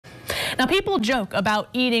Now, people joke about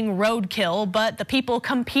eating roadkill, but the people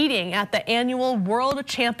competing at the annual World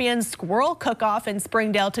Champions Squirrel Cook-Off in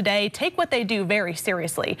Springdale today take what they do very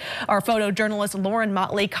seriously. Our photojournalist Lauren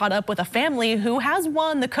Motley caught up with a family who has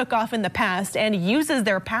won the cook-off in the past and uses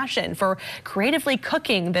their passion for creatively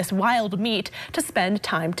cooking this wild meat to spend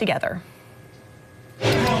time together.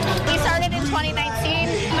 We started in 2019.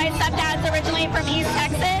 My stepdad's originally from East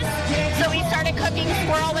Texas, so we started cooking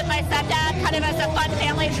squirrel with my stepdad kind of as a fun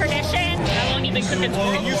family tradition. How long have you been cooking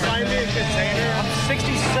squirrel? Can you find me a container? I'm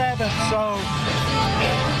 67, so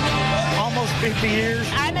almost 50 years.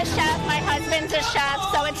 I'm a chef, my husband's a chef,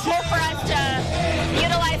 so it's more for us to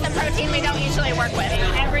utilize the protein we don't usually work with.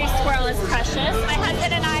 Every squirrel is precious. My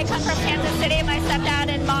husband and I come from Kansas City. My stepdad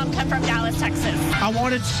and mom come from Dallas, Texas. I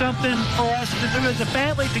wanted something for us to do as a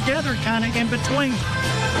family together, kind of in between.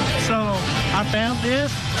 So I found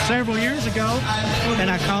this several years ago, and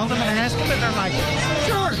I called them and asked them, and they're like,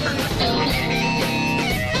 sure.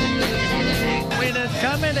 We ended up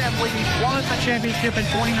coming, and we won the championship in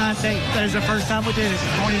 2019. That is the first time we did it.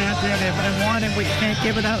 2019, and won, and we can't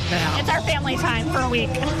give it up now. It's our family time for a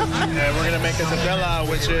week. And we're going to make a tabela,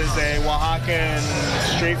 which is a Oaxacan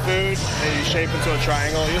street food that you shape into a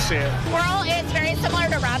triangle. You'll see it. Squirrel is very similar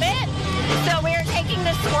to rabbit. So we are taking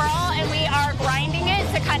the squirrel and we are grinding it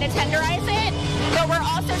to kind of tenderize it. But we're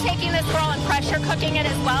also taking the squirrel and pressure cooking it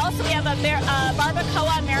as well. So we have a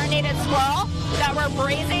barbacoa marinated squirrel that we're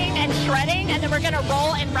braising and shredding, and then we're going to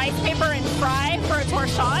roll in rice paper and fry for a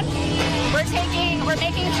torchon. We're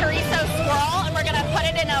making chorizo squirrel, and we're going to put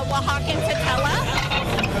it in a Oaxacan tatela.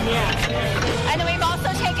 And then we've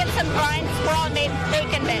also taken some grind squirrel and made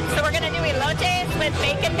bacon bits. So we're going to do elotes with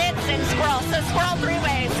bacon bits and squirrel. So squirrel 3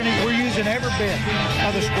 ways. We're using every bit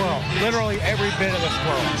of the squirrel, literally every bit of the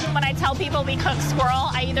squirrel. When I tell people we cook squirrel,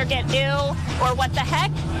 I either get ew or what the heck,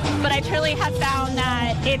 but I truly have found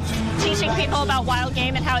that it's teaching people about wild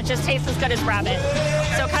game and how it just tastes as good as rabbit.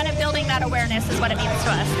 So kind of building that awareness is what it means to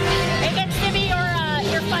us. It gets to be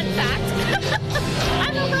your fun fact.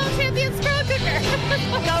 I'm a world champion squirrel cooker.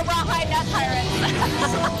 Go rawhide nut pirates.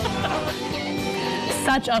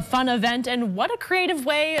 Such a fun event, and what a creative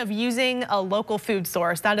way of using a local food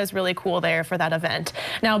source. That is really cool there for that event.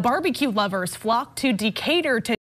 Now, barbecue lovers flock to Decatur to